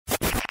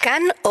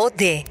Can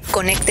OD.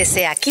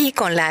 Conéctese aquí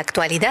con la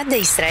actualidad de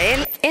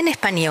Israel en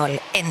español,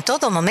 en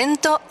todo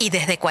momento y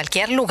desde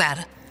cualquier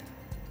lugar.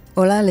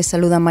 Hola, les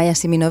saluda Maya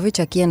Siminovich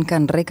aquí en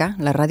Can Reka,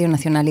 la Radio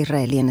Nacional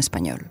Israelí en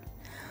español.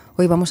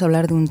 Hoy vamos a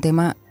hablar de un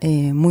tema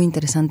muy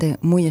interesante,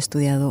 muy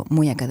estudiado,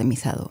 muy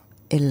academizado,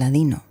 el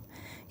ladino.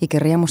 Y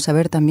querríamos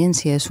saber también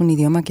si es un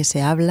idioma que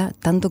se habla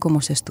tanto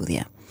como se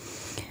estudia.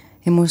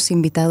 Hemos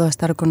invitado a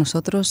estar con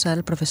nosotros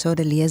al profesor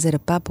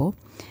Eliezer Papo,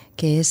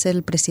 que es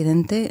el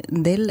presidente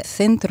del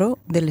Centro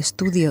del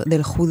Estudio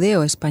del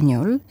Judeo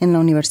Español en la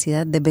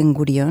Universidad de Ben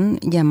Gurión,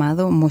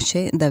 llamado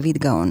Moshe David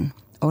Gaon.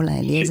 Hola,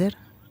 Eliezer.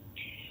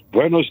 Sí.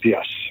 Buenos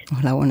días.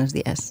 Hola, buenos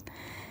días.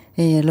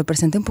 Lo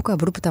presenté un poco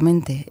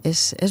abruptamente.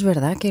 ¿Es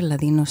verdad que el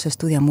ladino se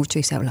estudia mucho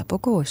y se habla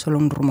poco o es solo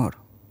un rumor?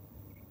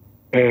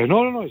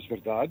 No, es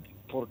verdad,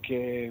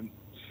 porque,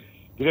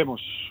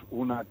 diremos,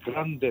 una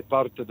grande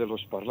parte de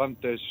los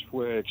parlantes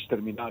fue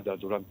exterminada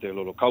durante el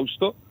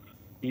Holocausto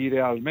y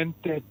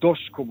realmente dos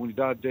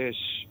comunidades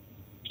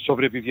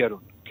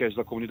sobrevivieron, que es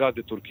la comunidad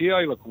de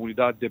Turquía y la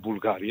comunidad de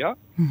Bulgaria.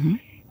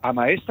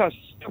 Uh-huh. Estas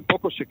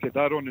tampoco se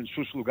quedaron en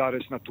sus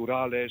lugares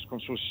naturales con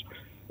sus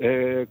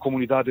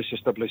comunidades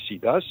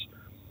establecidas,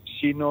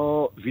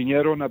 sino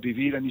vinieron a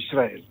vivir en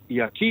Israel. Y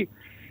aquí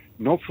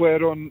no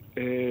fueron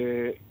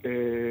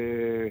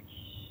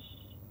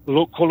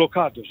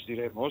colocados,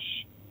 diremos,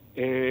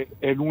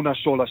 en una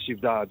sola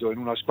ciudad o en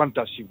unas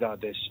cuantas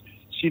ciudades,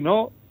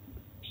 sino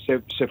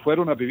se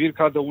fueron a vivir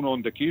cada uno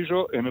donde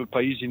quiso en el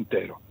país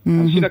entero.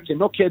 Uh-huh. Así que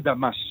no queda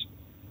más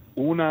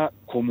una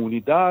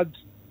comunidad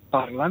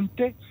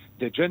parlante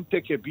de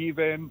gente que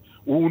viven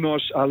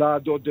unos al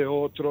lado de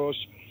otros,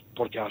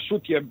 porque a su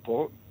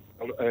tiempo,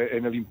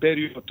 en el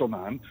Imperio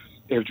Otomán,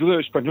 el judeo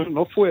español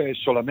no fue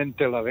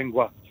solamente la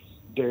lengua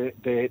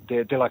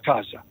de la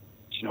casa,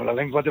 sino la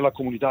lengua de la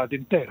comunidad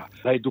entera.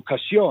 La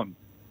educación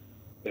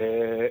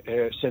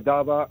se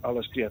daba a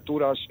las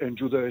criaturas en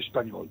judeo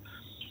español.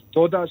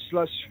 Todas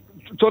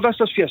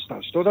las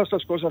fiestas, todas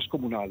las cosas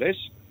comunales,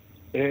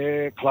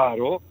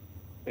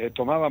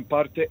 tomaban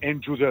parte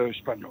en judeo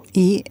español.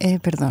 Y,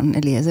 perdón,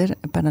 Eliezer,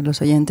 para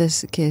los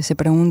oyentes que se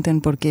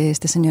pregunten por qué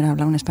este señor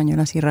habla un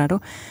español así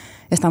raro,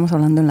 estamos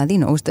hablando en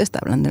ladino, usted está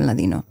hablando en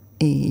ladino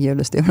y yo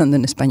lo estoy hablando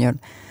en español.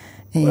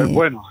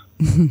 Bueno,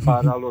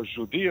 para los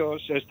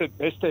judíos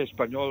este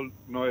español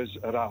no es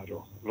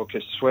raro. Lo que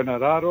suena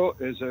raro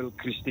es el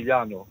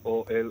cristiano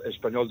o el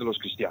español de los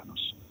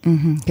cristianos.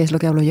 ¿Qué es lo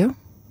que hablo yo?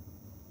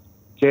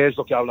 ¿Qué es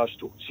lo que hablas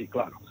tú? Sí,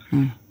 claro.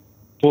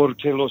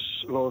 Porque los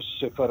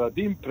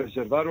sefaradín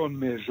preservaron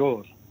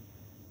mejor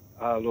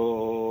a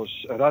los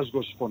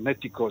rasgos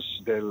fonéticos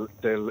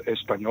del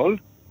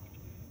español,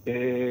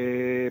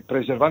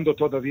 preservando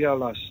todavía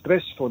las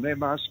tres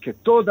fonemas, que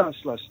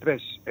todas las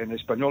tres en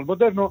español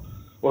moderno,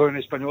 o en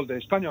español de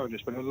España, o en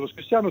español de los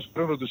cristianos,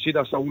 fueron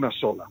reducidas a una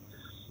sola.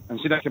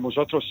 Así que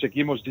nosotros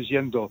seguimos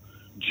diciendo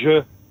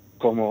je,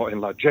 como en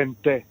la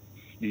gente,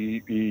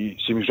 y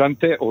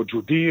semejante, o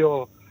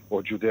judío,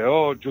 o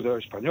judeo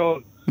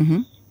español.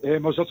 Uh-huh.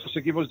 Nosotros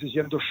seguimos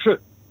diciendo sh,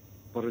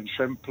 por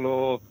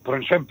ejemplo,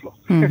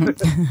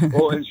 uh-huh.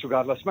 o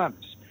enjuagar las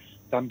manos.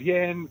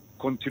 También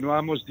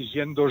continuamos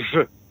diciendo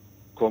je,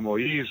 como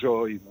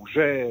hijo y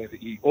mujer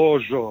y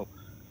hoyo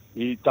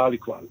y tal y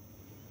cual.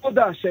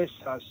 Todas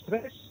esas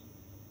tres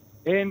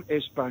en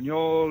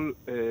español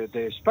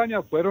de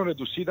España fueron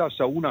reducidas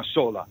a una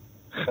sola,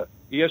 je,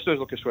 y esto es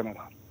lo que suena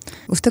raro.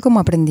 ¿Usted cómo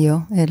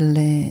aprendió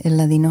el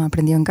ladino?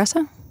 ¿Aprendió en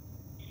casa?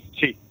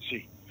 Sí.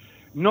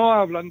 No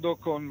hablando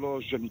con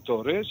los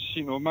genitores,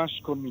 sino más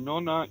con mi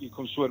nona y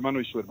con su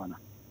hermano y su hermana.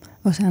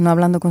 O sea, no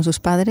hablando con sus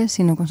padres,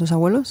 sino con sus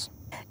abuelos.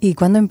 ¿Y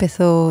cuándo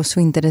empezó su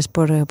interés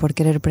por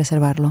querer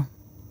preservarlo?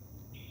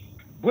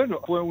 Bueno,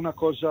 fue una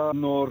cosa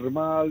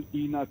normal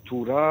y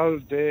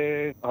natural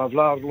de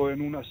hablarlo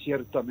en una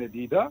cierta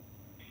medida.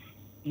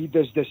 Y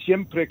desde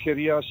siempre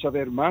quería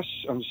saber más,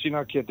 así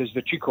que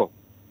desde chico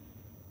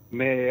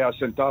me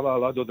asentaba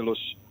al lado de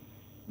los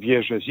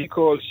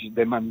viejecicos,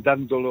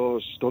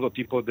 demandándolos todo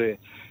tipo de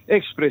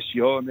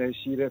expresiones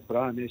y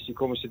refranes y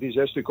cómo se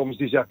dice esto y cómo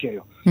se dice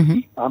aquello.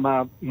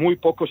 Uh-huh. Muy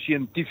poco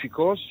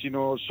científicos,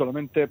 sino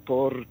solamente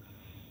por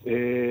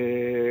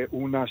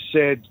una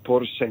sed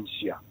por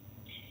ciencia.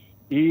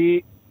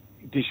 Y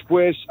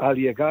después, al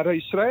llegar a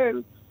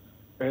Israel,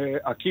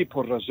 aquí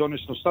por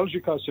razones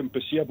nostálgicas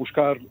empecé a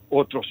buscar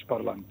otros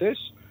parlantes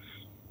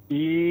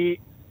y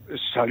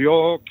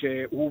salió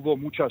que hubo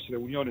muchas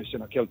reuniones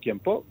en aquel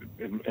tiempo,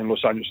 en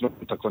los años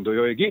 90, cuando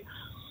yo llegué.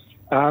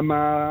 La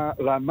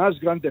más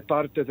grande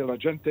parte de la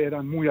gente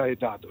eran muy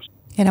aedados.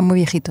 Eran muy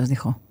viejitos,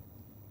 dijo.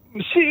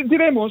 Sí,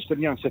 diremos,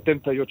 tenían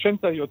 70 y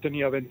 80, yo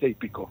tenía 20 y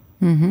pico.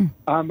 Uh-huh.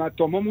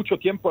 Tomó mucho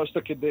tiempo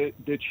hasta que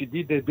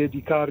decidí de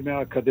dedicarme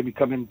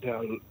académicamente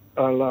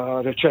a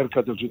la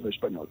recerca del judeo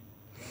español.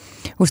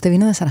 Usted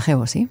vino de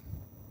Sarajevo, ¿sí?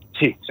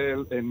 Sí,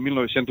 en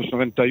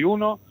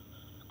 1991...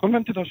 Con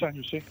 22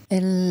 años, sí.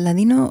 El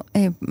ladino,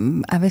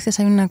 a veces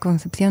hay una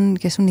concepción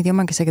que es un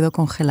idioma que se quedó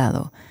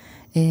congelado,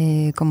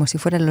 como si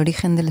fuera el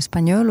origen del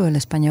español o el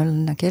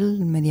español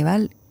aquel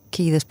medieval,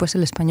 que después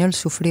el español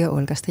sufrió, o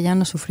el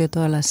castellano sufrió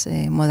todas las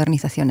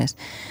modernizaciones.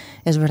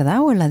 ¿Es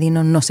verdad o el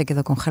ladino no se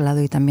quedó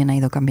congelado y también ha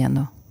ido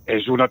cambiando?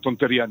 Es una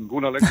tontería,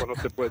 ninguna lengua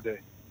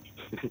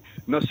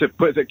no se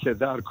puede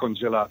quedar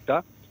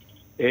congelada.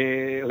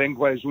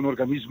 Lengua es un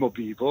organismo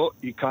vivo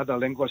y cada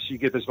lengua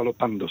sigue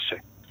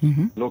desarrollándose.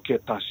 Lo que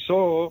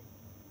pasó,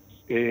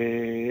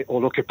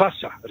 o lo que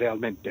pasa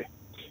realmente,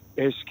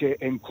 es que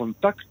en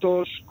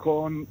contactos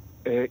con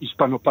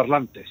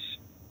hispanoparlantes,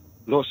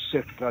 los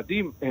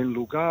sefradim, en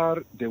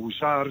lugar de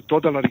usar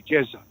toda la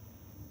riqueza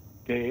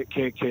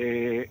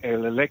que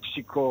el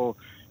léxico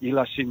y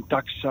la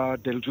sintaxa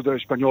del judeo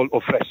español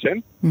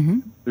ofrecen,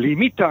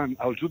 limitan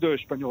al judeo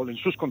español en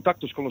sus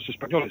contactos con los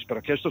españoles,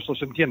 para que estos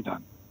los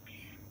entiendan,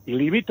 y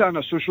limitan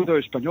a su judeo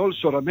español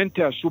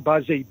solamente a su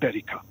base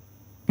ibérica.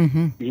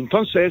 Y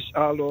entonces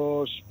a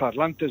los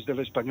parlantes del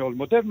español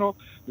moderno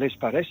les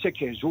parece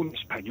que es un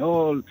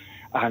español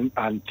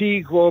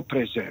antiguo,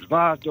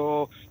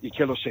 preservado y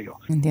que lo sé yo.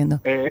 Entiendo.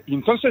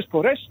 Entonces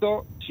por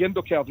esto,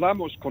 siendo que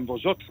hablamos con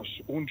vosotros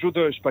un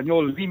judeo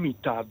español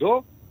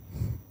limitado,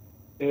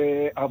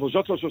 a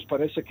vosotros os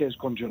parece que es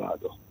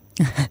congelado.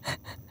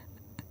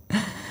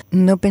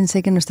 No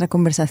pensé que nuestra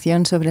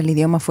conversación sobre el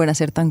idioma fuera a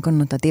ser tan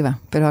connotativa,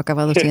 pero ha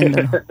acabado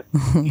siéndolo.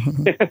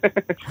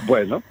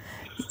 Bueno.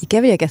 ¿Y qué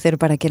habría que hacer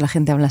para que la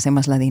gente hablase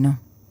más ladino?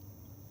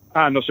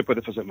 No se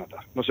puede hacer nada.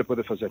 No se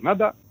puede hacer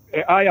nada.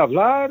 Hay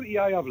hablar y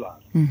hay hablar.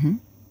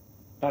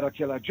 Para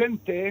que la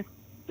gente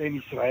en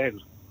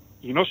Israel,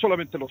 y no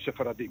solamente los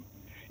sefaradim,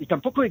 y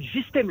tampoco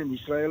existen en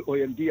Israel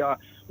hoy en día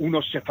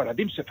unos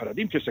sefaradim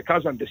que se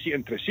casan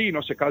entre sí,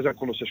 no se casan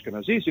con los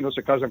ashkenazíes, y no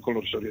se casan con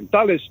los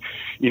orientales,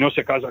 y no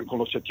se casan con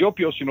los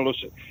etiopios, y no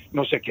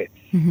sé qué.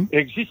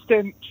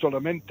 Existen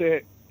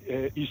solamente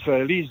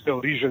israelíes de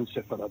origen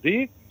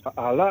sefaradí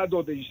al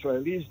lado de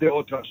israelíes de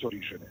otras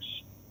orígenes.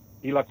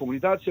 Y la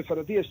comunidad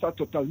sefaradí está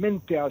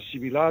totalmente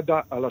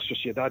asimilada a la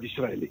sociedad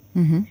israelí.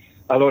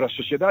 Ahora, la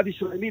sociedad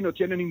israelí no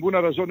tiene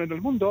ninguna razón en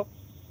el mundo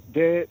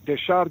de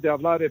dejar de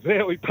hablar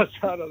hebreo y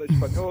pasar al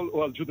español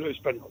o al judeo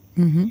español.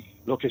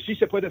 Lo que sí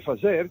se puede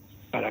hacer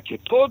para que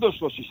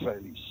todos los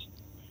israelíes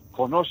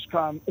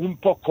conozcan un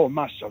poco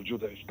más al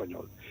judeo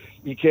español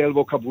y que el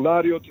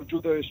vocabulario del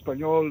judeo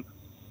español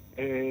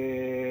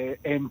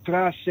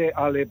entrase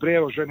al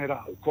hebreo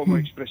general, como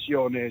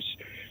expresiones,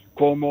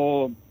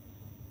 como,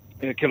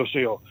 que lo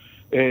sé yo,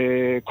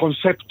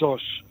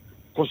 conceptos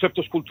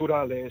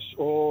culturales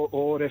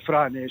o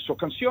refranes o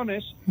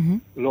canciones,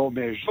 lo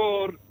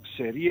mejor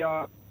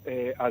sería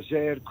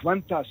hacer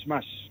cuantas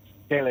más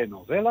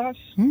telenovelas,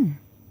 no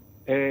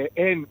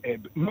en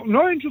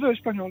judeo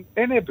español,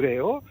 en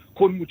hebreo,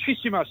 con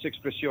muchísimas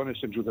expresiones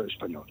en judeo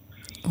español.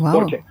 Wow,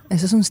 ¿Por qué?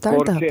 Eso es un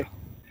startup.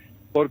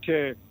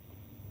 Porque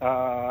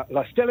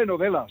las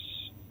telenovelas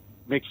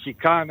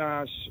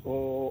mexicanas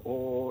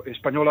o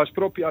españolas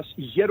propias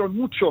hicieron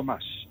mucho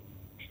más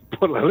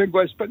por la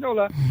lengua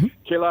española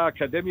que la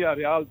Academia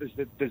Real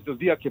desde el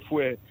día que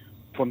fue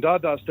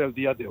fundada hasta el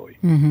día de hoy.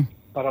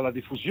 Para la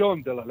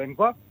difusión de la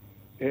lengua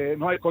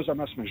no hay cosa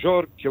más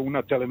mejor que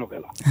una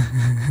telenovela.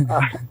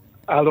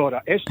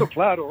 Ahora, esto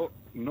claro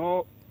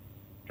no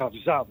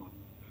causaba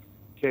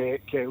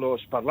que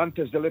los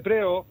parlantes del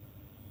hebreo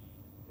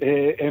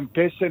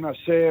empiecen a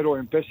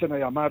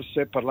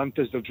llamarse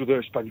parlantes del judeo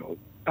español.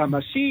 Aún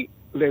así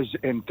les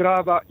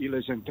entraba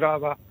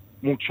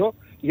mucho,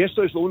 y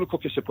esto es lo único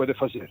que se puede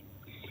hacer.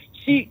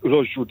 Si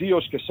los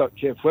judíos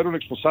que fueron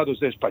expulsados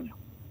de España,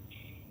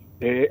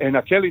 en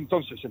aquel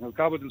entonces, en el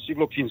cabo del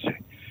siglo XV,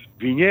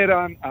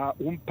 vinieran a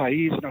un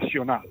país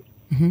nacional,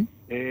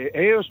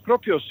 ellos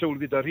propios se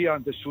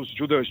olvidarían de su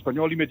judeo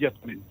español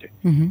inmediatamente.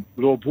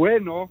 Lo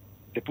bueno,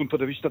 desde el punto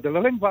de vista de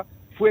la lengua,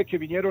 fue que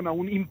vinieron a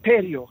un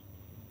imperio,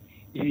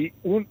 y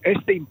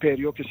este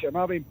imperio, que se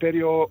llamaba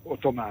Imperio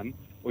Otomán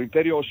o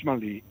Imperio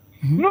Osmaní,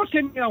 no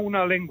tenía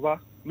una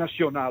lengua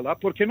nacional,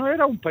 porque no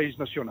era un país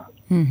nacional.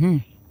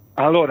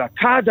 Ahora,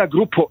 cada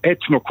grupo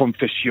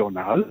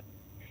etnoconfesional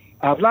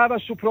hablaba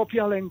su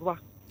propia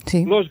lengua.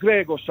 Sí. Los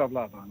griegos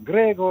hablaban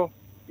griego,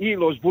 y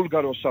los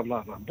búlgaros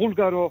hablaban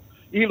búlgaro,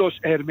 y los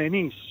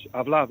armenís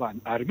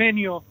hablaban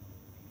armenio,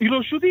 y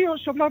los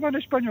judíos hablaban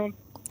español.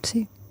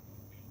 Sí.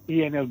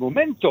 Y en el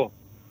momento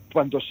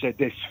cuando se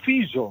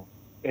deshizo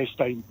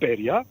esta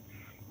imperia,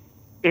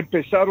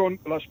 empezaron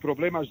los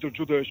problemas del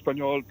judeo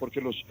español,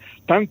 porque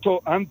tanto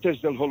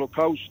antes del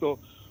Holocausto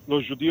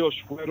los judíos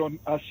fueron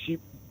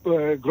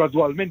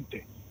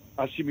gradualmente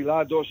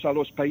asimilados a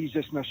los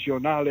países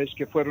nacionales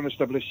que fueron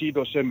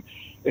establecidos en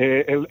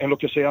lo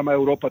que se llama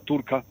Europa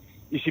turca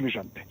y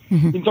semejante.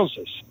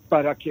 Entonces,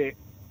 para que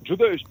el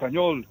judeo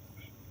español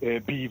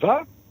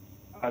viva,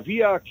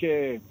 había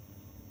que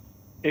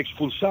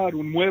expulsar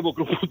un nuevo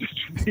grupo de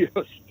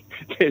judíos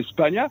de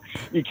España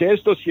y que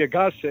estos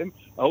llegasen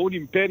a un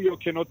imperio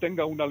que no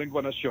tenga una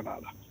lengua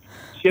nacional.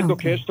 Siendo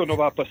que esto no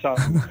va a pasar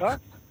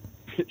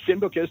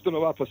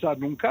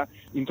nunca,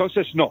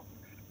 entonces no.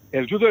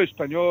 El judeo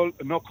español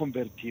no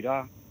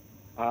convertirá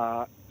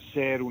a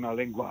ser una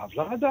lengua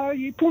hablada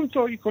y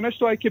punto, y con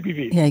esto hay que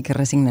vivir. Y hay que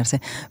resignarse.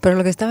 Pero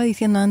lo que estaba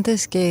diciendo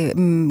antes, que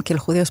el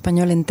judeo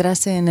español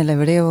entrase en el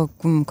hebreo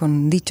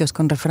con dichos,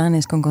 con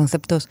refranes, con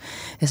conceptos,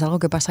 es algo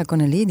que pasa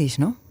con el yiddish,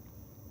 ¿no?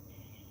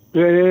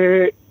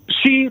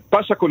 Sí,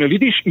 pasa con el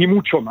yiddish y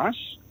mucho más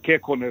que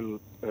con el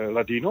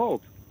ladino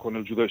o con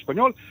el judeo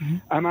español.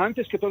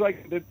 Antes que todo hay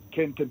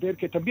que entender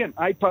que también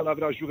hay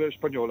palabras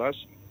judeo-españolas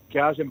que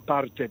hacen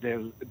parte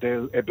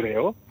del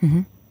hebreo.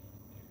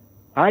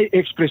 Hay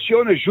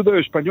expresiones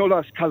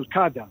judeo-españolas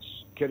calcadas,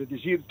 quiere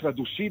decir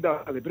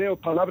traducidas al hebreo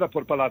palabra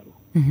por palabra.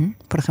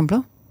 ¿Por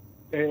ejemplo?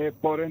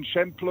 Por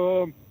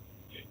ejemplo,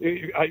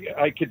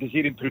 hay que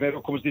decir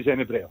primero cómo se dice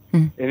en hebreo.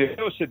 En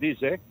hebreo se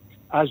dice,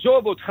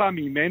 Azov otcha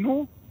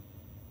mimenu,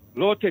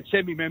 lo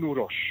tetse mimenu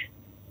rosh.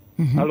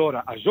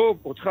 Allora, Azov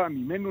otcha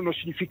mimenu no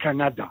significa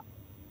nada.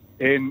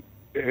 En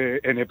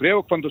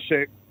hebreo, cuando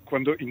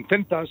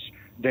intentas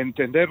de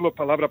entenderlo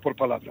palabra por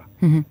palabra.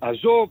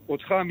 Azov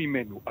otcha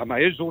mimenu. Ama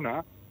es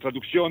una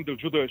traducción del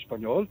judeo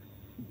español,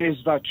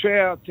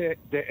 desvachéate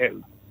de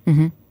él.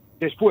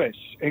 Después,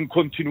 en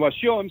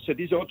continuación, se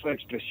dice otra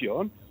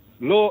expresión,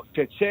 lo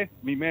tetse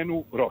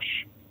mimenu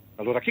rosh.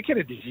 Ahora, ¿qué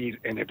quiere decir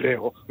en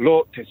hebreo,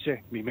 lo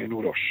tetse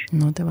mimenu rosh?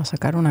 ¿No te va a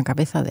sacar una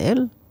cabeza de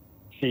él?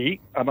 Sí,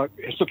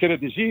 esto quiere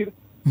decir,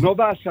 no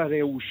vas a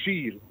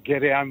rehuir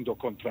guerreando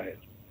contra él.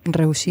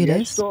 ¿Rehuir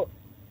es?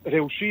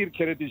 Rehuir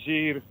quiere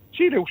decir,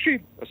 sí,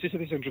 rehuir, así se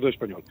dice en judeo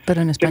español.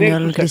 Pero en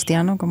español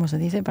cristiano, ¿cómo se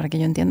dice? Para que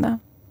yo entienda.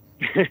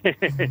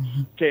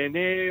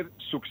 Tener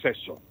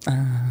suceso.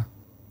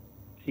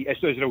 Sí,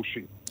 esto es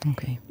rehuir.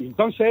 Okay.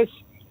 Entonces,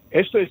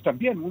 esto es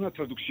también una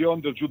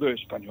traducción del judeo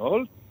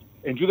español.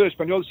 En judeo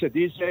español se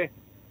dice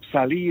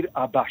salir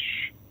a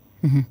bash.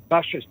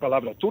 Bash es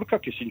palabra turca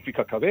que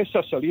significa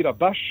cabeza. Salir a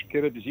bash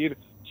quiere decir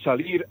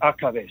salir a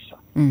cabeza.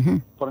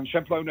 Por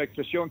ejemplo, hay una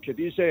expresión que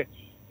dice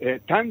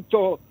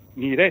tanto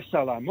Niré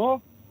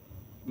Salomón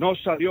no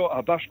salió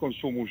a bash con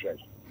su mujer.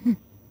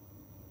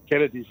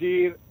 Quiere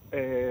decir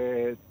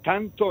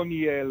tanto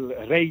ni el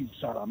rey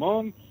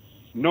Salomón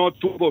no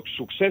tuvo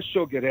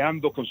suceso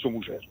guerreando con su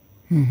mujer.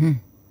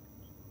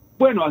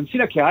 Bueno, así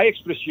que hay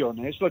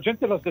expresiones, la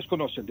gente las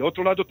desconoce. De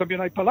otro lado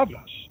también hay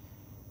palabras.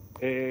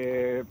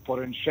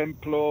 Por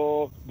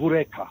ejemplo,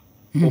 bureka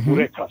o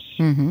burekas.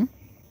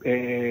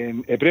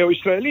 En hebreo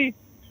israelí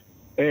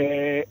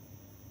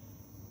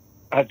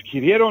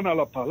adquirieron a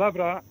la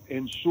palabra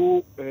en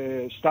su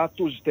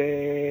estatus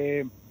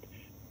de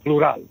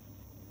plural.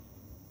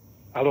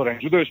 Ahora,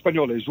 en judeo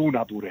español es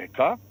una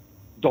bureka,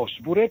 dos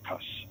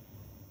burekas.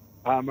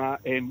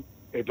 En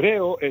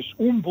hebreo es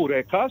un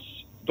burekas,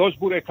 dos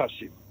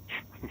burekasim.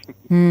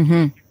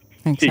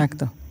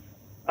 Exacto.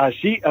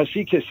 Sí.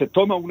 Así que se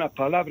toma una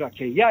palabra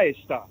que ya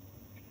está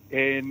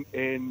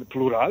en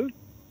plural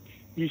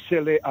y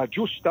se le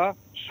ajusta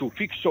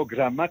sufixo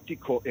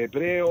gramático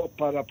hebreo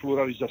para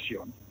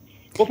pluralización.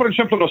 O por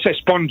ejemplo, no sé,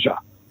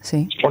 esponja.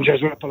 Sí. Esponja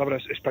es una palabra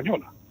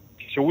española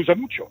que se usa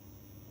mucho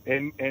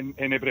en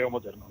hebreo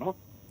moderno, ¿no?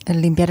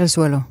 El limpiar el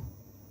suelo.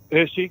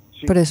 Sí.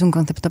 Pero es un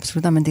concepto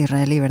absolutamente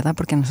israelí, ¿verdad?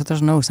 Porque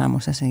nosotros no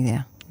usamos esa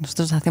idea.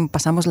 Nosotros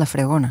pasamos la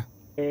fregona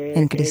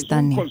en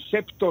Cristania. Es un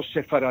concepto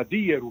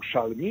sefaradí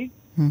yerushalmi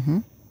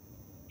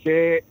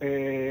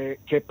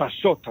que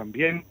pasó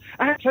también.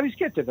 ¿Sabes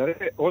qué? Te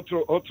daré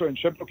otro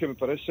ejemplo que me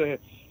parece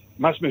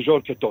más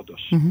mejor que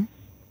todos.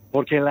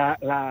 Porque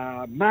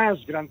la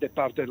más grande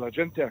parte de la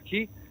gente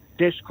aquí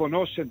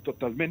desconocen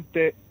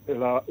totalmente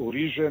el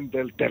origen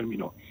del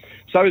término.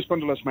 ¿Sabes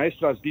cuando las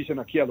maestras dicen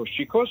aquí a los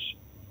chicos,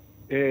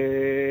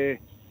 te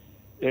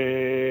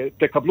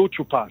cablu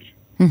chupar,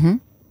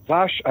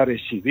 vas a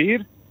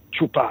recibir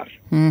chupar?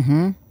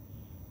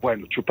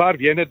 Bueno, chupar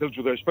viene del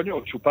judeo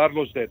español, chupar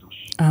los dedos.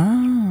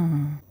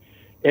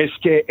 Es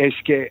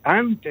que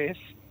antes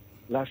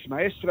las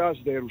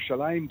maestras de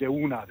Jerusalén de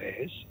una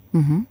vez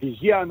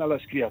decían a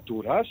las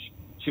criaturas,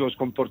 si los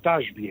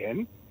comportas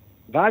bien,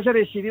 vas a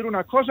recibir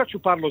una cosa,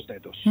 chupar los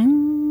dedos.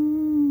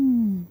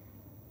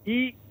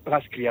 Y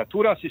las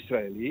criaturas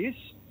israelíes,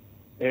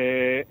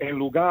 en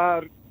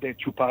lugar de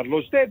chupar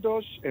los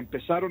dedos,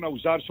 empezaron a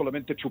usar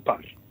solamente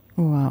chupar.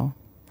 Wow.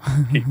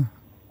 Sí.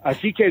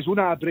 Así que es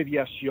una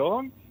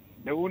abreviación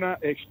de una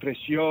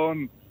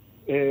expresión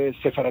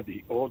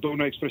sefaradí o de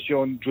una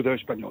expresión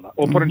judeo-española.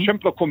 O, por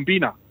ejemplo,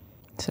 combina.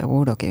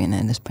 Seguro que viene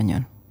en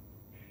español.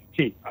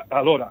 Sí,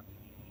 ahora,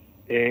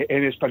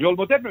 en español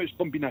moderno es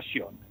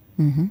combinación.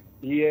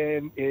 Y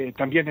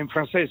también en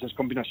francés es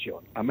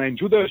combinación. En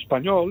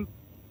judeo-español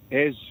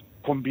es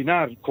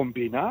combinar,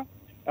 combina,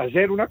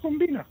 hacer una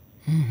combina.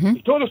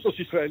 Y todos los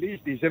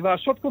israelíes dicen la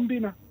sot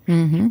combina,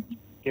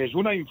 que es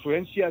una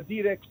influencia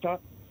directa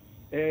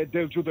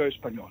del judeo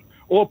español.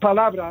 O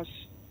palabras,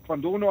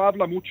 cuando uno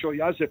habla mucho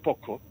y hace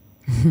poco,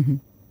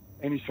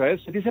 en Israel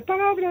se dice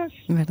palabras.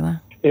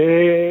 ¿Verdad?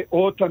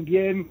 O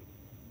también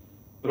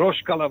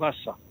rosh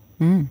calabaza,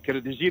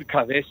 quiere decir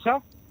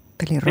cabeza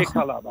de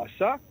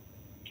calabaza,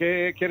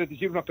 que quiere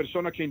decir una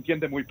persona que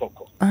entiende muy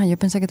poco. Yo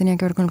pensé que tenía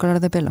que ver con el color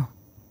de pelo.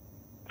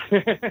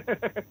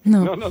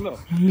 No.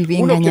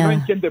 Viví Uno engañada. que no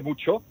entiende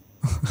mucho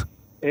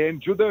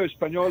En judeo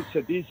español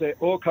se dice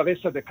o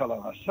cabeza de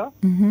calabaza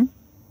Ujú.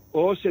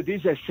 o se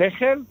dice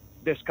segel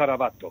de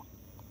escarabato.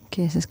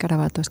 ¿Qué es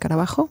escarabato?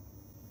 ¿Escarabajo?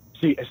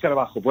 Sí,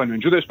 escarabajo. Bueno,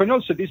 en judeo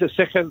español se dice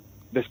segel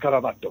de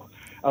escarabato.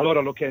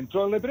 Ahora, lo que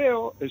entró al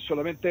hebreo es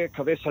solamente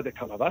cabeza de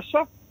calabaza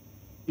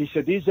y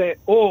se dice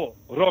o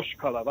rosh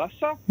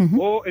calabaza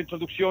Ujú. o en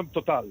traducción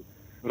total,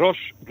 rosh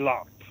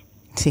glart.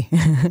 Sí,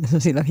 eso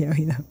sí lo había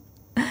oído.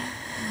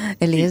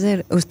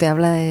 Eliezer, ¿usted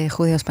habla de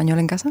judeo español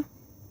en casa?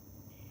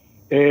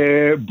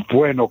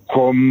 Bueno,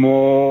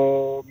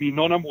 como mi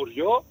nona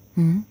murió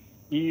Ujú.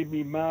 y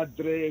mi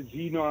madre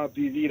vino a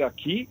vivir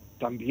aquí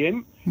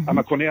también, Ujú.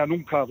 ama con ella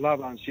nunca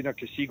hablaba, ansina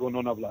que sigo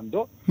no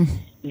hablando, Ujú.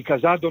 y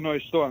casado no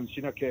estoy,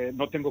 ansina que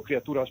no tengo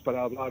criaturas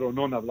para hablar o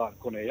no hablar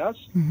con ellas.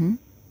 Ujú.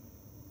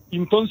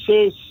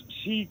 Entonces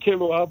sí que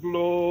lo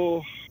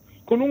hablo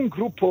con un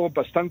grupo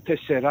bastante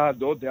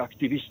cerrado de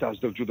activistas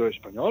del judeo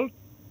español,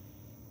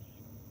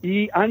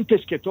 y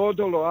antes que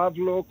todo lo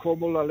hablo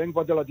como la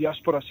lengua de la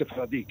diáspora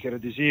sefaradí, quiere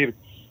decir,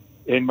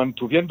 en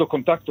mantuviendo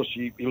contactos,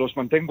 y los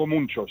mantengo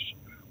muchos,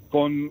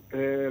 con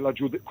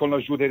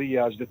las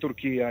juderías de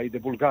Turquía y de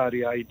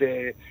Bulgaria y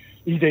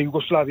de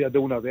Yugoslavia de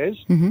una vez.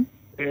 Ujú.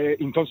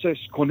 Entonces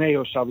con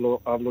ellos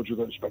hablo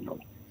judeo español.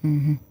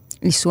 Ujú.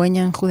 ¿Y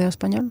sueña en judeo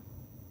español?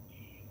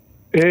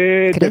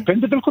 ¿Cree?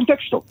 Depende del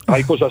contexto.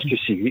 Hay cosas que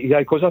sí y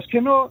hay cosas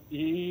que no,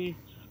 y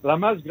la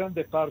más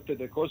grande parte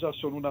de cosas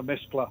son una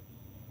mezcla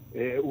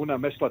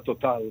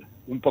total,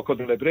 un poco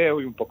del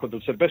hebreo y un poco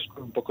del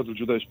serbesco, un poco del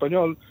judeo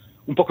español,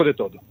 un poco de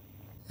todo.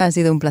 Ha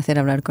sido un placer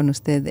hablar con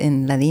usted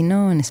en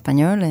ladino, en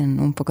español, en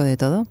un poco de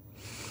todo.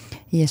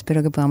 Y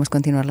espero que podamos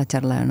continuar la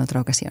charla en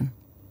otra ocasión.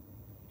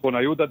 Con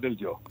ayuda del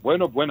Dios.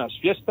 Bueno, buenas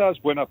fiestas,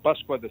 buena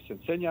Pascua de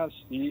Enseñas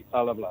y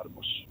al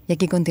hablarnos. Y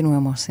aquí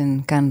continuamos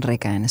en Can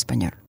Reca en español.